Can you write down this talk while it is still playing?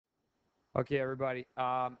Okay, everybody.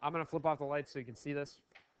 I'm going to flip off the lights so you can see this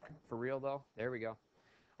for real, though. There we go.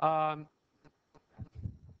 Um,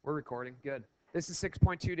 we're recording. Good. This is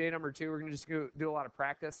 6.2 day number 2. We're going to just go do a lot of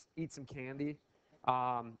practice, eat some candy,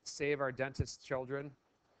 save our dentist children,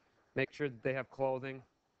 make sure that they have clothing,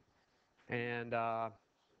 and are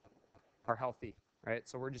healthy, right?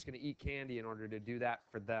 So we're just going to eat candy in order to do that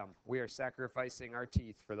for them. We are sacrificing our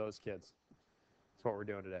teeth for those kids. That's what we're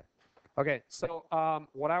doing today. Okay, so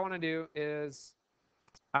what I want to do is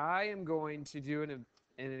I am going to do an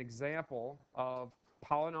example of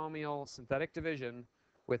polynomial synthetic division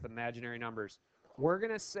with imaginary numbers. We're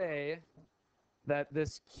going to say that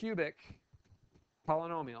this cubic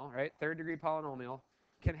polynomial, right, third degree polynomial,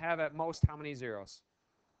 can have at most how many zeros?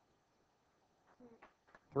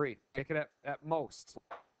 3. Make it at most.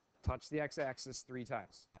 Touch the x-axis 3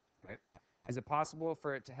 times. Right? Is it possible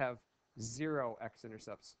for it to have 0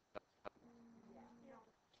 x-intercepts?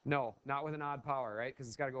 No, not with an odd power, right? Because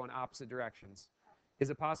it's got to go in opposite directions. Is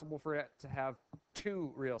it possible for it to have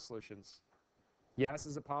 2 real solutions? Yes.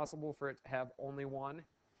 Is it possible for it to have only 1?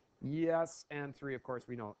 Yes. And 3, of course,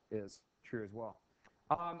 we know is true as well.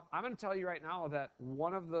 I'm going to tell you right now that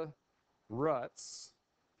one of the roots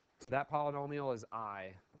to that polynomial is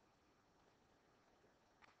I.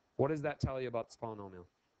 What does that tell you about this polynomial?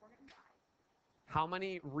 How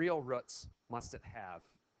many real roots must it have?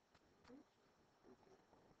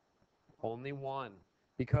 Only 1.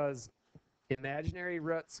 Because imaginary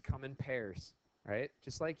roots come in pairs, right?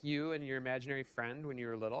 Just like you and your imaginary friend when you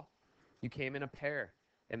were little, you came in a pair.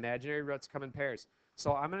 Imaginary roots come in pairs.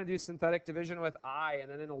 So I'm going to do synthetic division with I,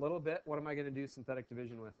 and then in a little bit, what am I going to do synthetic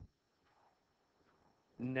division with?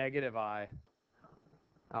 Negative I.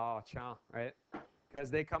 Oh, chow, right?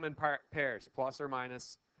 Because they come in pairs, plus or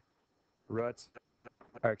minus root,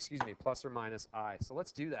 or excuse me, plus or minus I. So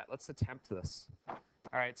let's do that. Let's attempt this.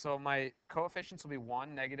 All right, so my coefficients will be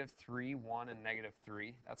 1, -3, 1, and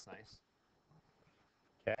 -3. That's nice.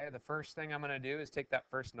 Okay, the first thing I'm going to do is take that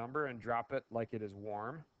first number and drop it like it is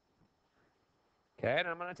warm. Okay, and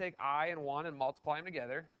I'm going to take I and 1 and multiply them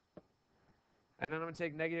together. And then I'm going to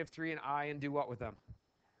take -3 and I and do what with them?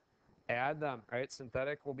 Add them, right?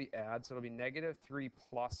 Synthetic will be add, so it'll be -3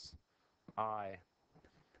 plus I.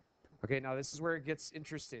 Okay, now this is where it gets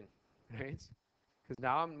interesting, right? Because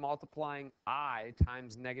now I'm multiplying I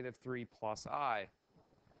times -3 plus I.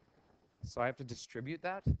 So I have to distribute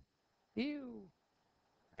that? Ew.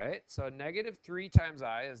 Right, so -3 times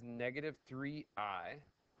I is -3I.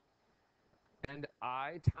 And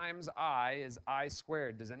I times I is I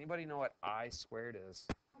squared. Does anybody know what I squared is?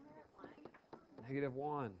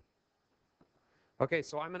 -1. Okay,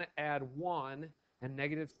 so I'm going to add 1 and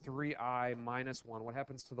 -3I minus 1. What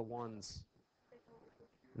happens to the 1s?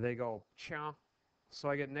 They go, chow. So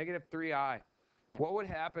I get -3I. What would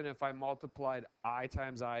happen if I multiplied I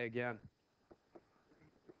times I again?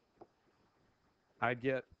 I'd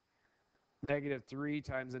get -3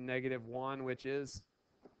 times a -1, which is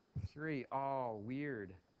 3. Oh,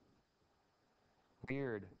 weird.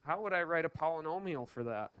 Weird. How would I write a polynomial for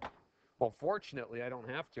that? Well, fortunately, I don't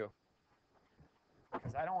have to.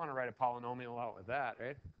 Because I don't want to write a polynomial out with that,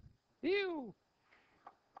 right? Ew.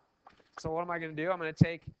 So what am I going to do? I'm going to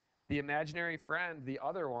take the imaginary friend, the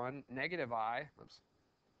other one, -I, oops,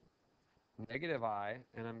 -I,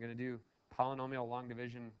 and I'm going to do polynomial long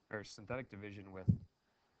division or synthetic division with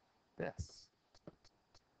this.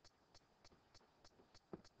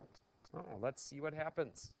 Oh, let's see what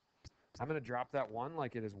happens. I'm going to drop that 1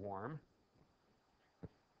 like it is warm.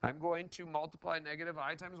 I'm going to multiply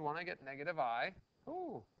 -I times 1. I get -I.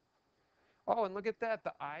 Oh. Oh, and look at that.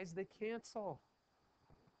 The i's, they cancel.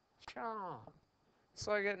 Cha.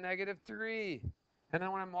 So I get -3. And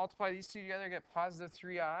then when I multiply these two together, I get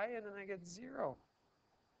 +3I, and then I get 0.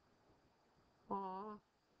 Aww.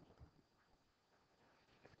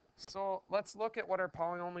 So let's look at what our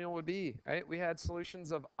polynomial would be, right? We had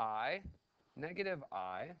solutions of I,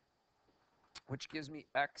 -I, which gives me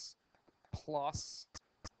x plus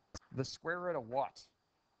the square root of what?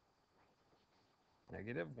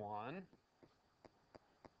 -1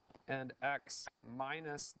 and x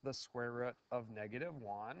minus the square root of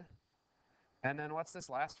 -1. And then what's this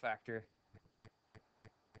last factor?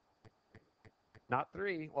 Not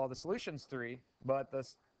 3. Well, the solution's 3, but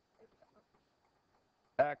this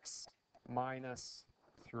x minus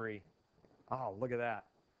 3. Oh, look at that.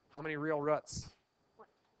 How many real roots?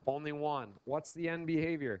 Only 1. What's the end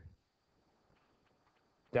behavior?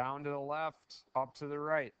 Down to the left, up to the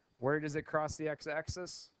right. Where does it cross the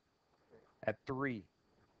x-axis? At 3.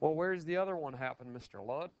 Well, where's the other one happen, Mr.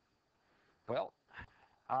 Ludd? Well,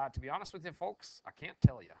 to be honest with you, folks, I can't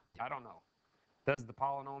tell you. I don't know. Does the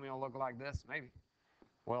polynomial look like this? Maybe.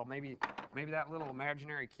 Well, maybe that little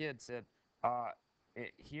imaginary kid said,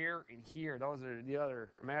 here and here, those are the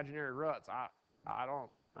other imaginary roots. I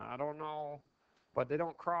don't know, but they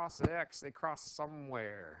don't cross at X. They cross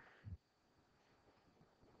somewhere,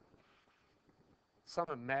 some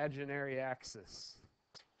imaginary axis.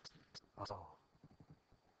 Oh,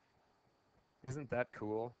 isn't that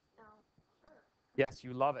cool? Yes,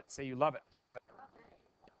 you love it. Say you love it.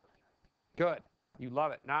 Good. You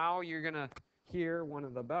love it. Now you're gonna hear one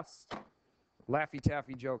of the best Laffy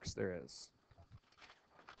Taffy jokes there is.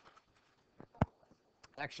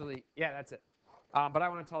 Actually, yeah, that's it. But I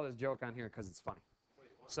want to tell this joke on here because it's funny.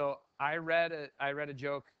 So I read a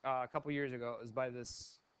joke a couple years ago. It was by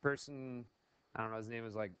this person. I don't know. His name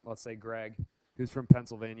is like, let's say Greg, who's from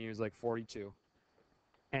Pennsylvania. He was like 42,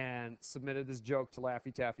 and submitted this joke to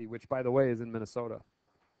Laffy Taffy, which, by the way, is in Minnesota,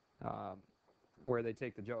 where they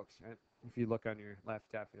take the jokes. Right? If you look on your Laffy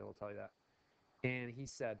Taffy, it'll tell you that. And he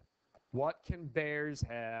said, "What can bears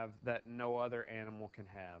have that no other animal can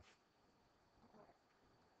have?"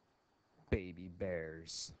 Baby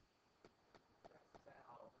bears.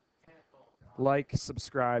 Like,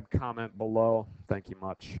 subscribe, comment below. Thank you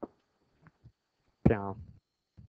much. Ciao.